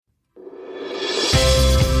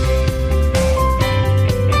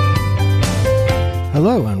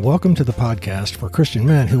Hello, and welcome to the podcast for Christian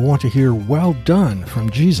men who want to hear "well done" from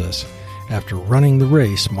Jesus after running the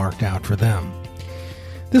race marked out for them.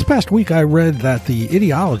 This past week, I read that the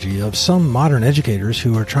ideology of some modern educators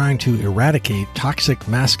who are trying to eradicate toxic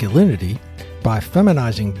masculinity by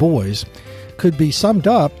feminizing boys could be summed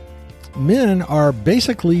up: men are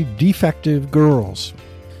basically defective girls.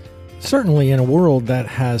 Certainly in a world that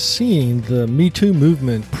has seen the Me Too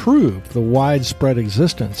movement prove the widespread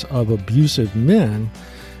existence of abusive men,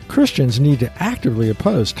 Christians need to actively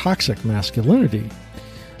oppose toxic masculinity.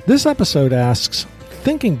 This episode asks,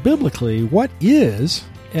 thinking biblically, what is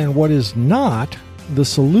and what is not the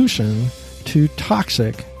solution to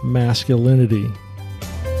toxic masculinity?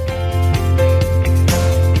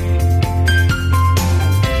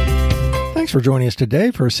 Thanks for joining us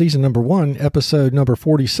today for season number 1, episode number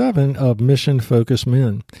 47 of Mission Focused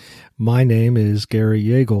Men. My name is Gary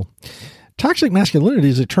Yeagle. Toxic masculinity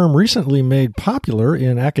is a term recently made popular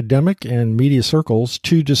in academic and media circles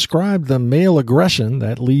to describe the male aggression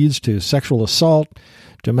that leads to sexual assault,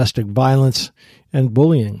 domestic violence, and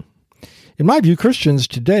bullying. In my view, Christians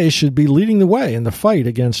today should be leading the way in the fight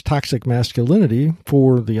against toxic masculinity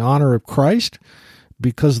for the honor of Christ,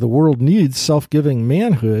 because the world needs self-giving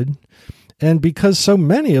manhood, and because so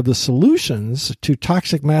many of the solutions to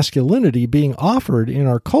toxic masculinity being offered in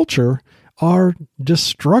our culture are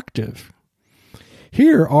destructive.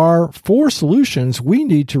 Here are 4 solutions we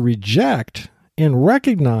need to reject and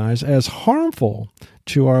recognize as harmful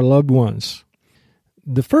to our loved ones.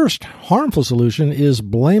 The first harmful solution is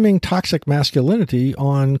blaming toxic masculinity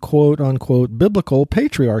on quote-unquote biblical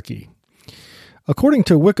patriarchy. According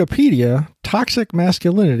to Wikipedia, toxic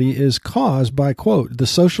masculinity is caused by, quote, the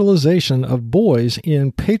socialization of boys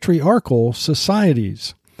in patriarchal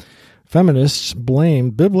societies. Feminists blame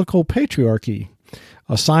biblical patriarchy,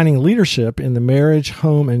 assigning leadership in the marriage,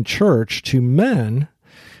 home, and church to men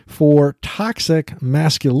for toxic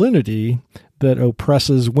masculinity that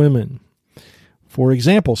oppresses women. For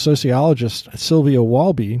example, sociologist Sylvia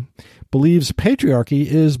Walby believes patriarchy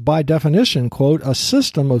is, by definition, quote, a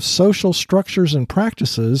system of social structures and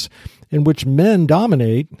practices in which men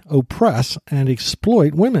dominate, oppress, and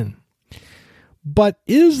exploit women. But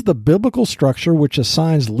is the biblical structure which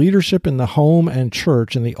assigns leadership in the home and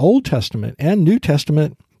church in the Old Testament and New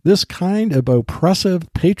Testament this kind of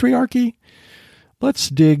oppressive patriarchy? Let's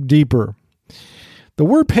dig deeper. The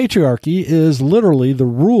word patriarchy is literally the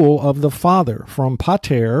rule of the father, from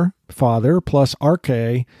pater, father, plus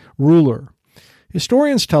arche, ruler.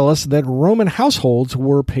 Historians tell us that Roman households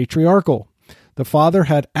were patriarchal. The father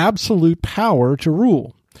had absolute power to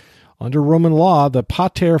rule. Under Roman law, the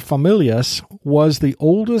pater familias was the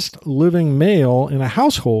oldest living male in a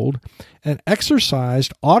household and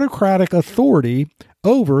exercised autocratic authority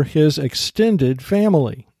over his extended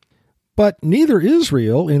family. But neither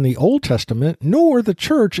Israel in the Old Testament nor the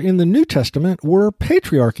church in the New Testament were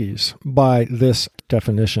patriarchies by this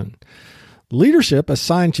definition. Leadership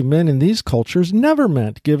assigned to men in these cultures never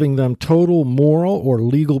meant giving them total moral or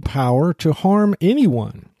legal power to harm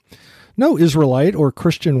anyone. No Israelite or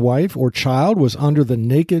Christian wife or child was under the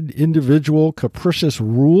naked, individual, capricious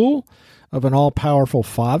rule of an all-powerful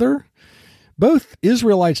father. Both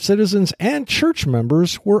Israelite citizens and church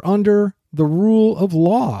members were under the rule of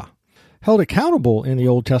law, held accountable in the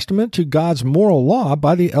Old Testament to God's moral law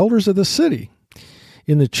by the elders of the city.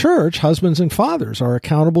 In the church, husbands and fathers are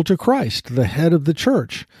accountable to Christ, the head of the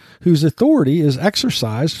church, whose authority is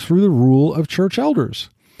exercised through the rule of church elders.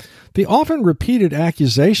 The often repeated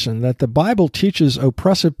accusation that the Bible teaches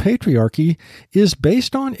oppressive patriarchy is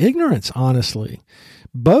based on ignorance, honestly.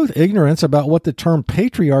 Both ignorance about what the term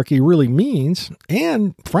patriarchy really means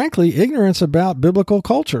and, frankly, ignorance about biblical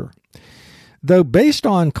culture. Though based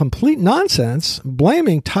on complete nonsense,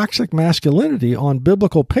 blaming toxic masculinity on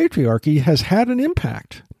biblical patriarchy has had an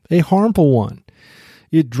impact, a harmful one.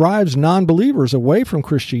 It drives non-believers away from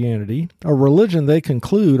Christianity, a religion they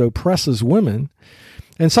conclude oppresses women,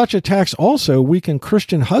 and such attacks also weaken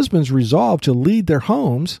Christian husbands' resolve to lead their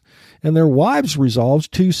homes and their wives' resolves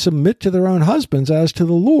to submit to their own husbands as to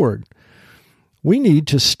the Lord. We need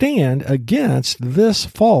to stand against this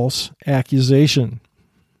false accusation.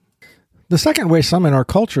 The second way some in our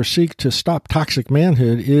culture seek to stop toxic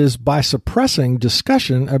manhood is by suppressing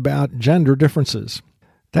discussion about gender differences.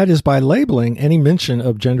 That is, by labeling any mention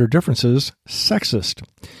of gender differences sexist.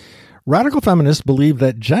 Radical feminists believe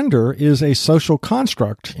that gender is a social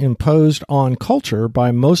construct imposed on culture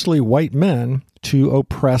by mostly white men to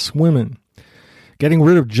oppress women. Getting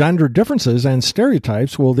rid of gender differences and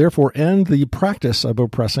stereotypes will therefore end the practice of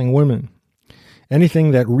oppressing women.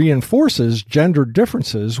 Anything that reinforces gender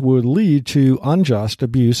differences would lead to unjust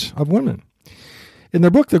abuse of women. In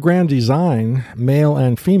their book, The Grand Design, Male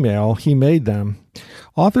and Female, He Made Them,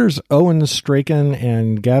 authors Owen Strachan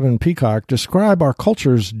and Gavin Peacock describe our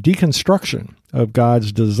culture's deconstruction of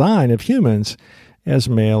God's design of humans as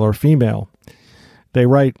male or female. They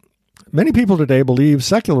write, "Many people today believe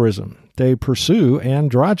secularism. They pursue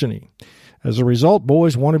androgyny. As a result,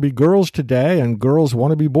 boys want to be girls today and girls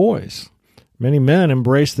want to be boys. Many men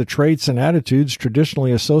embrace the traits and attitudes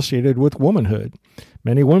traditionally associated with womanhood.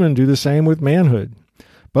 Many women do the same with manhood.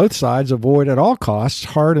 Both sides avoid at all costs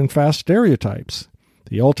hard and fast stereotypes.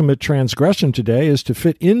 The ultimate transgression today is to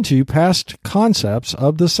fit into past concepts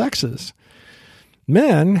of the sexes.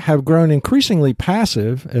 Men have grown increasingly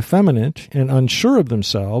passive, effeminate, and unsure of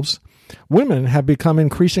themselves. Women have become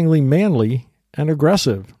increasingly manly and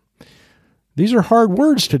aggressive." These are hard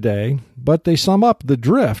words today, but they sum up the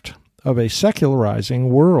drift of a secularizing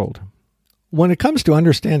world. When it comes to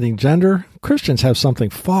understanding gender, Christians have something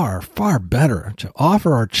far, far better to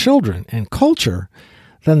offer our children and culture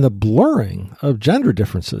than the blurring of gender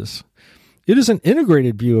differences. It is an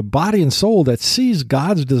integrated view of body and soul that sees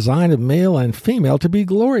God's design of male and female to be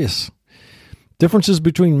glorious. Differences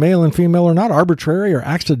between male and female are not arbitrary or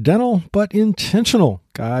accidental, but intentional.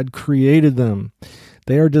 God created them.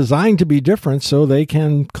 They are designed to be different so they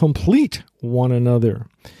can complete one another.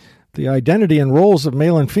 The identity and roles of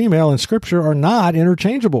male and female in Scripture are not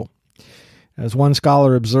interchangeable. As one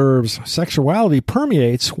scholar observes, sexuality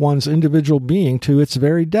permeates one's individual being to its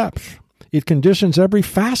very depth. It conditions every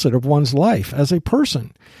facet of one's life as a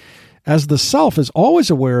person. As the self is always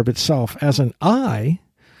aware of itself as an I,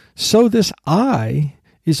 so this I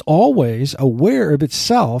is always aware of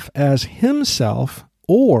itself as himself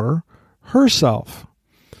or herself.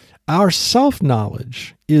 Our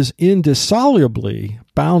self-knowledge is indissolubly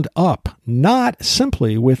bound up not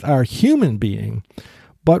simply with our human being,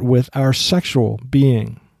 but with our sexual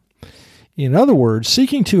being. In other words,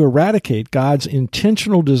 seeking to eradicate God's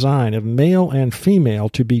intentional design of male and female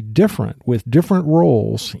to be different with different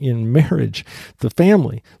roles in marriage, the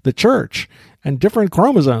family, the church, and different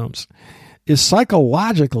chromosomes is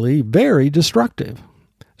psychologically very destructive,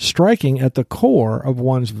 striking at the core of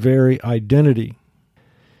one's very identity.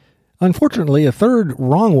 Unfortunately, a third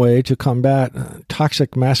wrong way to combat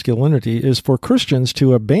toxic masculinity is for Christians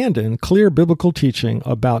to abandon clear biblical teaching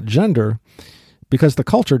about gender because the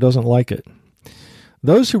culture doesn't like it.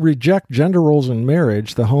 Those who reject gender roles in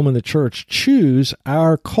marriage, the home, and the church choose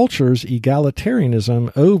our culture's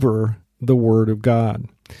egalitarianism over the Word of God.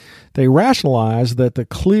 They rationalize that the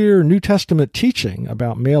clear New Testament teaching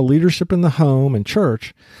about male leadership in the home and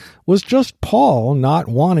church was just Paul not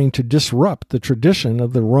wanting to disrupt the tradition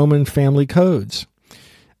of the Roman family codes.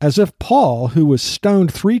 As if Paul, who was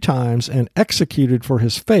stoned 3 times and executed for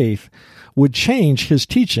his faith, would change his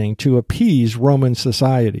teaching to appease Roman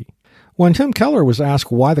society. When Tim Keller was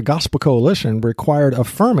asked why the Gospel Coalition required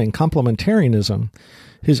affirming complementarianism,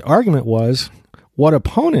 his argument was, what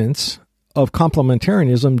opponents of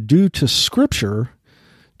complementarianism do to Scripture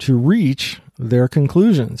to reach their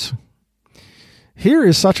conclusions. Here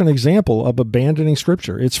is such an example of abandoning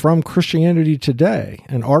Scripture. It's from Christianity Today,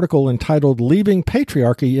 an article entitled Leaving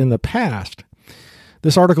Patriarchy in the Past.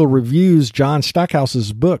 This article reviews John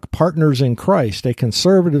Stackhouse's book, Partners in Christ, A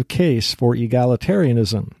Conservative Case for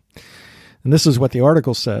Egalitarianism. And this is what the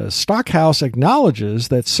article says. Stockhouse acknowledges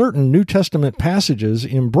that certain New Testament passages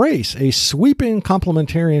embrace a sweeping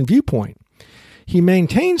complementarian viewpoint. He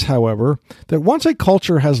maintains, however, that once a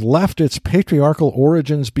culture has left its patriarchal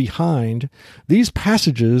origins behind, these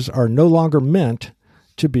passages are no longer meant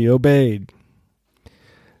to be obeyed.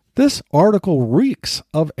 This article reeks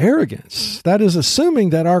of arrogance. That is, assuming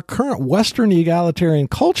that our current Western egalitarian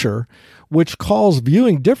culture, which calls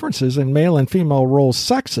viewing differences in male and female roles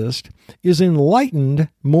sexist, is enlightened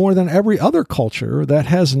more than every other culture that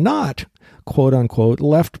has not, quote-unquote,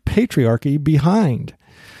 left patriarchy behind.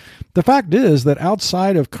 The fact is that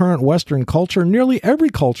outside of current Western culture, nearly every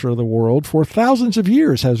culture of the world for thousands of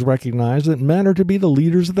years has recognized that men are to be the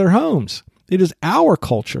leaders of their homes. It is our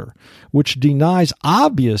culture, which denies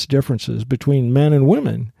obvious differences between men and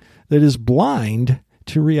women, that is blind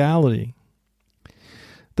to reality.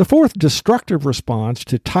 The fourth destructive response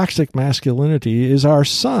to toxic masculinity is our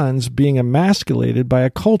sons being emasculated by a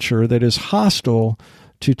culture that is hostile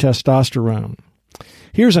to testosterone.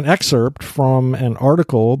 Here's an excerpt from an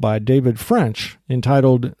article by David French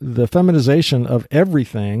entitled The Feminization of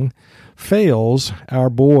Everything Fails Our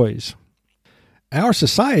Boys. Our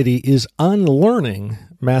society is unlearning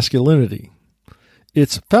masculinity.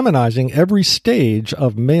 It's feminizing every stage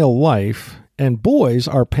of male life, and boys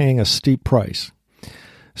are paying a steep price.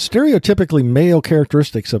 Stereotypically male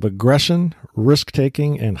characteristics of aggression,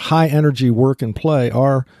 risk-taking, and high-energy work and play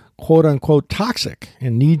are quote-unquote toxic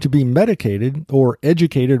and need to be medicated or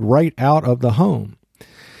educated right out of the home.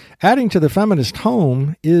 Adding to the feminist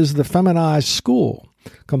home is the feminized school,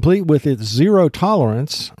 complete with its zero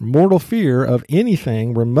tolerance, mortal fear of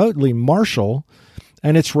anything remotely martial,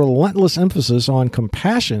 and its relentless emphasis on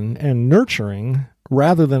compassion and nurturing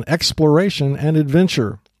rather than exploration and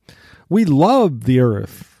adventure. We love the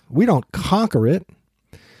earth. We don't conquer it.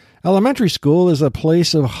 Elementary school is a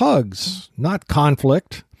place of hugs, not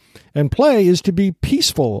conflict, and play is to be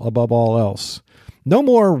peaceful above all else. No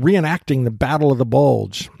more reenacting the Battle of the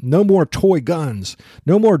Bulge. No more toy guns.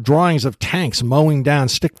 No more drawings of tanks mowing down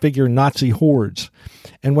stick-figure Nazi hordes.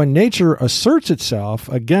 And when nature asserts itself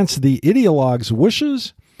against the ideologue's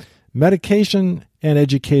wishes, medication and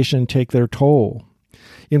education take their toll.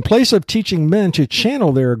 In place of teaching men to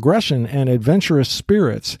channel their aggression and adventurous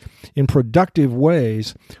spirits in productive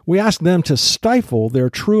ways, we ask them to stifle their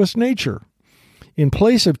truest nature. In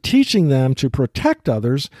place of teaching them to protect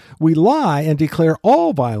others, we lie and declare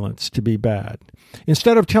all violence to be bad.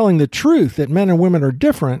 Instead of telling the truth that men and women are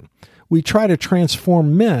different, we try to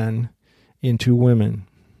transform men into women.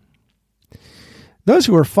 Those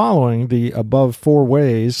who are following the above 4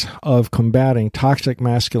 ways of combating toxic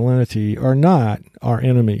masculinity are not our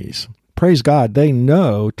enemies. Praise God, they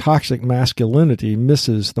know toxic masculinity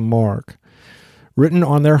misses the mark. Written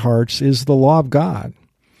on their hearts is the law of God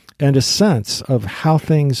and a sense of how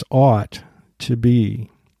things ought to be.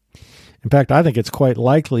 In fact, I think it's quite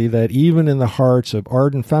likely that even in the hearts of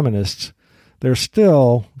ardent feminists, there's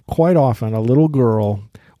still quite often a little girl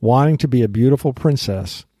wanting to be a beautiful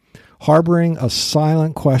princess, harboring a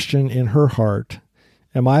silent question in her heart,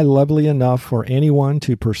 am I lovely enough for anyone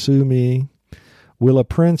to pursue me? Will a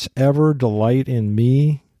prince ever delight in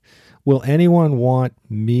me? Will anyone want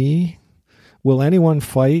me? Will anyone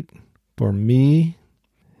fight for me?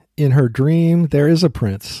 In her dream, there is a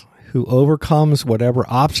prince who overcomes whatever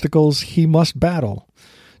obstacles he must battle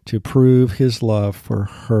to prove his love for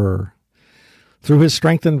her. Through his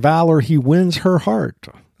strength and valor, he wins her heart.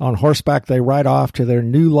 On horseback, they ride off to their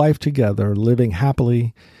new life together, living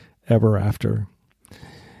happily ever after.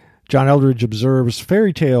 John Eldredge observes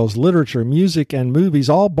fairy tales, literature, music, and movies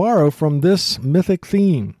all borrow from this mythic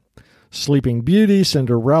theme. Sleeping Beauty,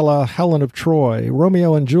 Cinderella, Helen of Troy,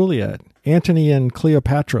 Romeo and Juliet, Antony and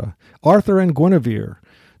Cleopatra, Arthur and Guinevere,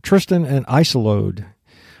 Tristan and Isolde.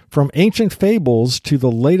 From ancient fables to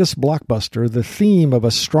the latest blockbuster, the theme of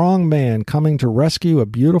a strong man coming to rescue a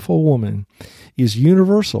beautiful woman is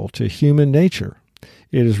universal to human nature.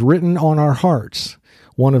 It is written on our hearts,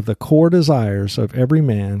 one of the core desires of every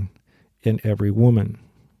man and every woman.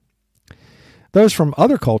 Those from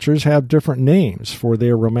other cultures have different names for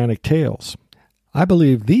their romantic tales. I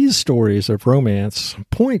believe these stories of romance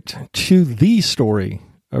point to the story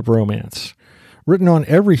of romance, written on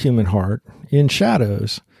every human heart in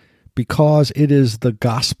shadows, because it is the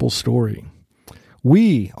gospel story.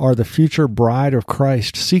 We are the future bride of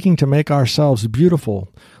Christ, seeking to make ourselves beautiful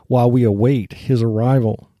while we await his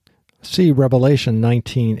arrival. See Revelation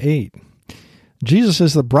 19:8. Jesus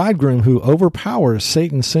is the bridegroom who overpowers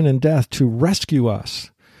Satan, sin, and death to rescue us,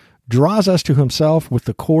 draws us to himself with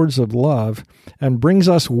the cords of love, and brings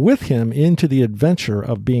us with him into the adventure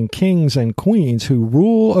of being kings and queens who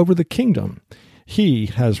rule over the kingdom he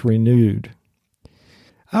has renewed.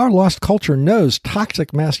 Our lost culture knows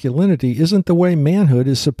toxic masculinity isn't the way manhood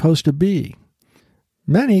is supposed to be.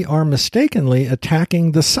 Many are mistakenly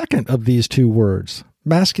attacking the second of these 2 words,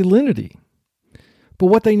 masculinity. But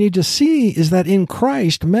what they need to see is that in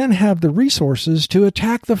Christ, men have the resources to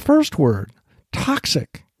attack the first word,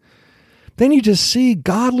 toxic. They need to see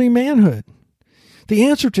godly manhood. The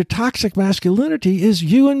answer to toxic masculinity is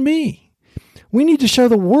you and me. We need to show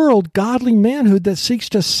the world godly manhood that seeks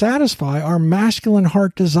to satisfy our masculine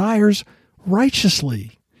heart desires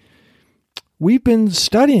righteously. We've been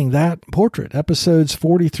studying that portrait, episodes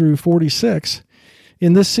 40 through 46,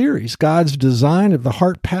 in this series, God's design of the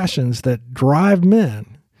heart passions that drive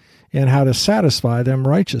men and how to satisfy them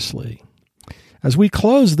righteously. As we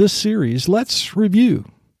close this series, let's review.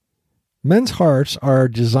 Men's hearts are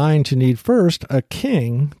designed to need first a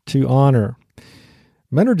king to honor.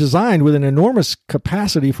 Men are designed with an enormous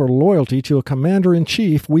capacity for loyalty to a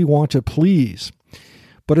commander-in-chief we want to please.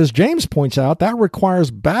 But as James points out, that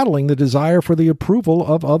requires battling the desire for the approval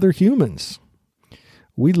of other humans.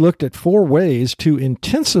 We looked at 4 ways to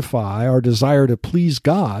intensify our desire to please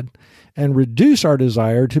God and reduce our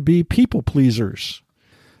desire to be people pleasers.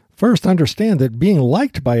 First, understand that being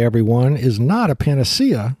liked by everyone is not a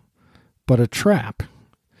panacea, but a trap.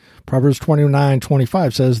 Proverbs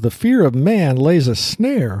 29:25 says, "The fear of man lays a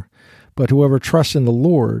snare, but whoever trusts in the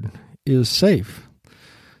Lord is safe."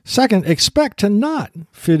 Second, expect to not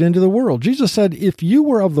fit into the world. Jesus said, "If you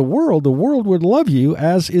were of the world would love you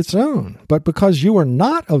as its own. But because you are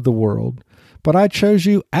not of the world, but I chose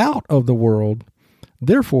you out of the world,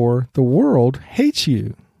 therefore the world hates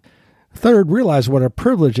you." Third, realize what a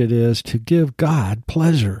privilege it is to give God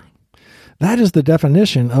pleasure. That is the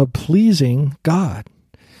definition of pleasing God.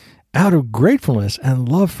 Out of gratefulness and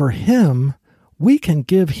love for Him, we can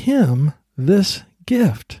give Him this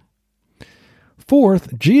gift.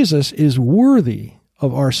 Fourth, Jesus is worthy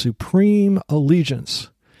of our supreme allegiance.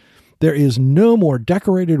 There is no more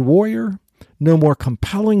decorated warrior, no more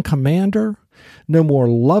compelling commander, no more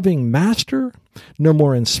loving master, no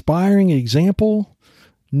more inspiring example,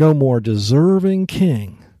 no more deserving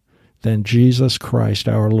king than Jesus Christ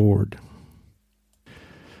our Lord.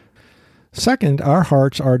 Second, our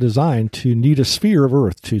hearts are designed to need a sphere of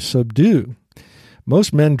earth to subdue.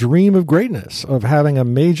 Most men dream of greatness, of having a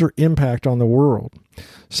major impact on the world.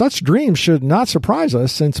 Such dreams should not surprise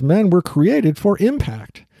us, since men were created for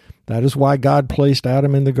impact. That is why God placed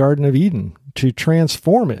Adam in the Garden of Eden, to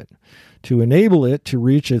transform it, to enable it to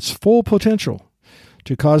reach its full potential,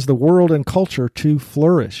 to cause the world and culture to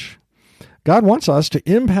flourish. God wants us to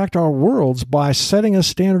impact our worlds by setting a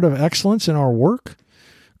standard of excellence in our work,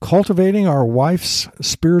 cultivating our wife's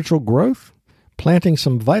spiritual growth, planting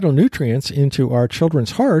some vital nutrients into our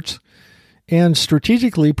children's hearts, and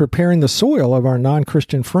strategically preparing the soil of our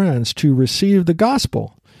non-Christian friends to receive the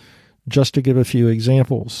gospel, just to give a few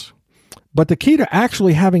examples. But the key to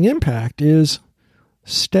actually having impact is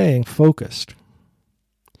staying focused.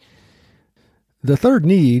 The third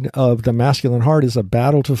need of the masculine heart is a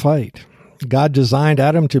battle to fight. God designed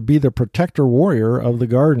Adam to be the protector warrior of the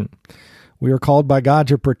garden. We are called by God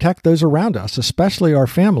to protect those around us, especially our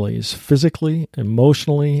families, physically,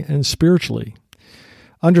 emotionally, and spiritually.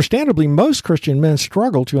 Understandably, most Christian men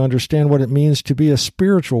struggle to understand what it means to be a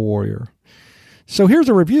spiritual warrior. So here's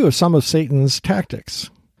a review of some of Satan's tactics.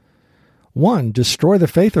 1. Destroy the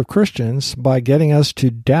faith of Christians by getting us to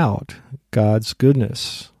doubt God's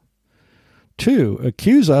goodness. 2.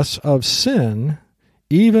 Accuse us of sin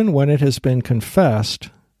even when it has been confessed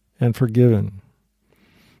and forgiven.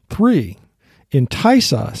 3.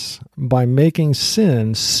 Entice us by making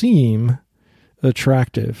sin seem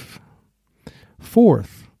attractive.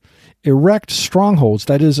 4th, erect strongholds,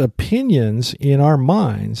 that is, opinions in our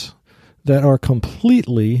minds that are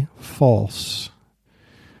completely false.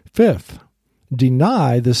 5th,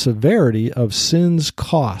 deny the severity of sin's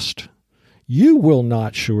cost. You will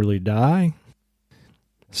not surely die.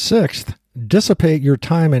 6th, dissipate your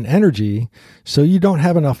time and energy so you don't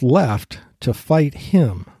have enough left to fight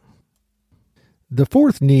him. The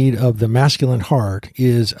 4th need of the masculine heart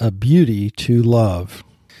is a beauty to love.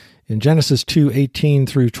 In Genesis 2:18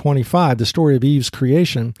 through 25, the story of Eve's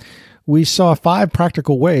creation, we saw 5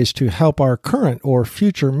 practical ways to help our current or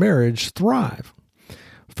future marriage thrive.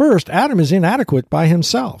 First, Adam is inadequate by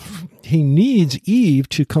himself. He needs Eve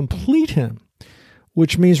to complete him,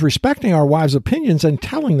 which means respecting our wives' opinions and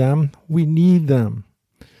telling them we need them.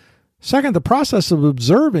 Second, the process of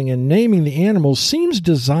observing and naming the animals seems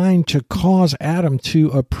designed to cause Adam to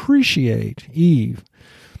appreciate Eve.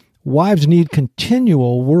 Wives need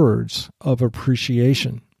continual words of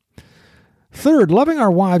appreciation. Third, loving our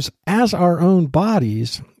wives as our own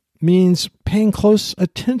bodies means paying close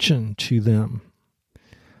attention to them.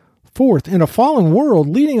 Fourth, in a fallen world,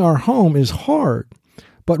 leading our home is hard,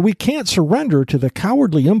 but we can't surrender to the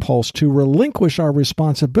cowardly impulse to relinquish our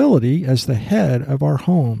responsibility as the head of our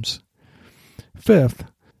homes. Fifth,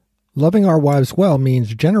 loving our wives well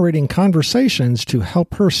means generating conversations to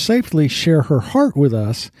help her safely share her heart with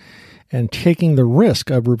us and taking the risk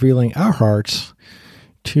of revealing our hearts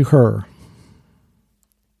to her.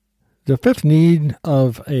 The 5th need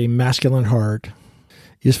of a masculine heart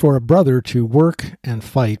is for a brother to work and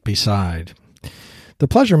fight beside. The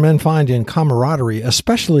pleasure men find in camaraderie,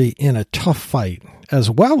 especially in a tough fight, as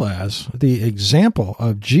well as the example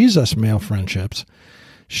of Jesus' male friendships,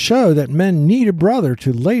 show that men need a brother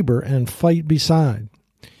to labor and fight beside.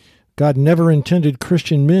 God never intended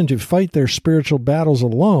Christian men to fight their spiritual battles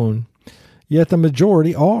alone, yet the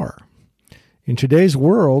majority are. In today's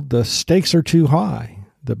world, the stakes are too high,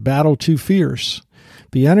 the battle too fierce,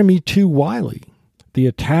 the enemy too wily, the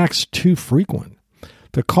attacks too frequent,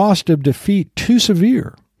 the cost of defeat too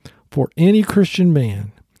severe for any Christian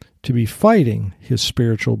man to be fighting his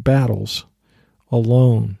spiritual battles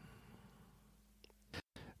alone.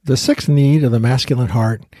 The 6th need of the masculine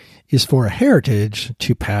heart is for a heritage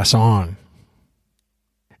to pass on.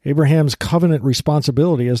 Abraham's covenant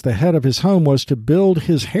responsibility as the head of his home was to build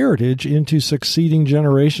his heritage into succeeding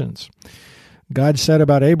generations. God said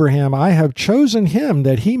about Abraham, "I have chosen him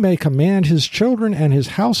that he may command his children and his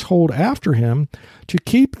household after him to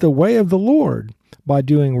keep the way of the Lord by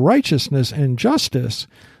doing righteousness and justice,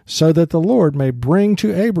 so that the Lord may bring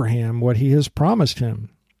to Abraham what he has promised him."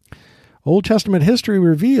 Old Testament history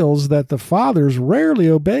reveals that the fathers rarely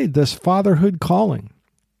obeyed this fatherhood calling.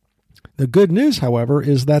 The good news, however,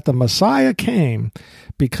 is that the Messiah came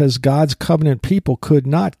because God's covenant people could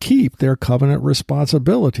not keep their covenant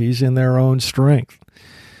responsibilities in their own strength.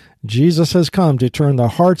 Jesus has come to turn the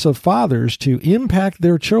hearts of fathers to impact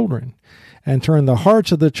their children and turn the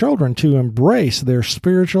hearts of the children to embrace their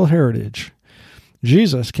spiritual heritage.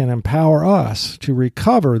 Jesus can empower us to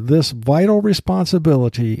recover this vital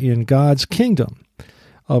responsibility in God's kingdom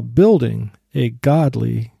of building a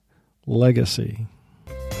godly legacy.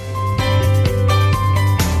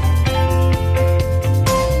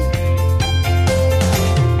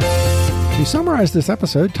 To summarize this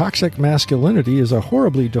episode, toxic masculinity is a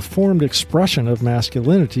horribly deformed expression of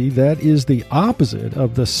masculinity that is the opposite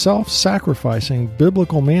of the self-sacrificing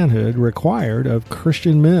biblical manhood required of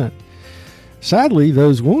Christian men. Sadly,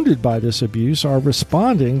 those wounded by this abuse are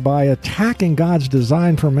responding by attacking God's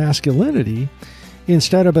design for masculinity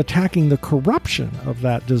instead of attacking the corruption of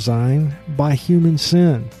that design by human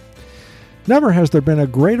sin. Never has there been a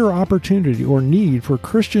greater opportunity or need for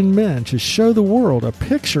Christian men to show the world a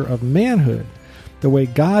picture of manhood the way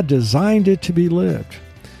God designed it to be lived.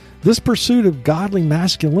 This pursuit of godly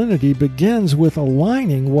masculinity begins with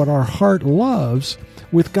aligning what our heart loves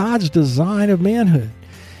with God's design of manhood.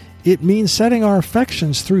 It means setting our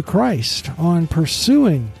affections through Christ on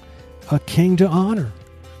pursuing a king to honor,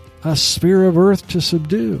 a sphere of earth to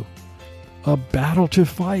subdue, a battle to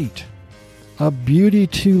fight, a beauty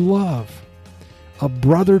to love, a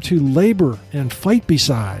brother to labor and fight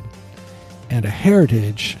beside, and a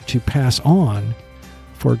heritage to pass on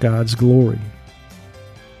for God's glory.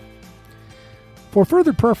 For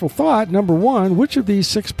further prayerful thought, number 1, which of these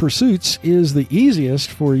 6 pursuits is the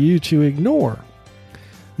easiest for you to ignore?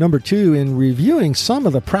 Number 2, in reviewing some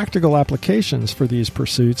of the practical applications for these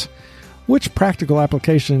pursuits, which practical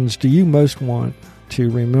applications do you most want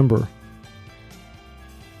to remember?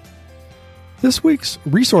 This week's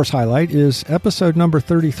resource highlight is episode number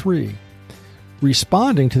 33,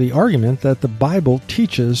 Responding to the Argument that the Bible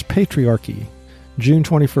Teaches Patriarchy, June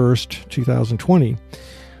 21st, 2020,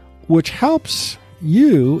 which helps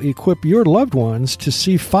you equip your loved ones to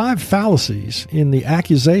see 5 fallacies in the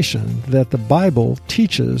accusation that the Bible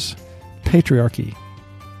teaches patriarchy.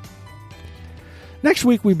 Next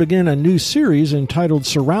week, we begin a new series entitled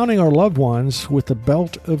Surrounding Our Loved Ones with the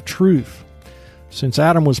Belt of Truth. Since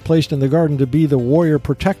Adam was placed in the garden to be the warrior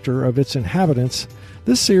protector of its inhabitants,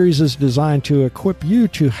 this series is designed to equip you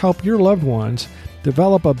to help your loved ones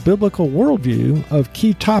develop a biblical worldview of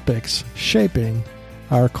key topics shaping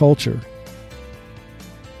our culture.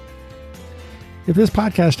 If this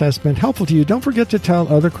podcast has been helpful to you, don't forget to tell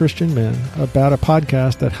other Christian men about a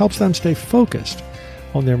podcast that helps them stay focused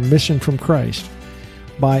on their mission from Christ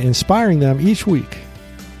by inspiring them each week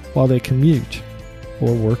while they commute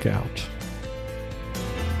or work out.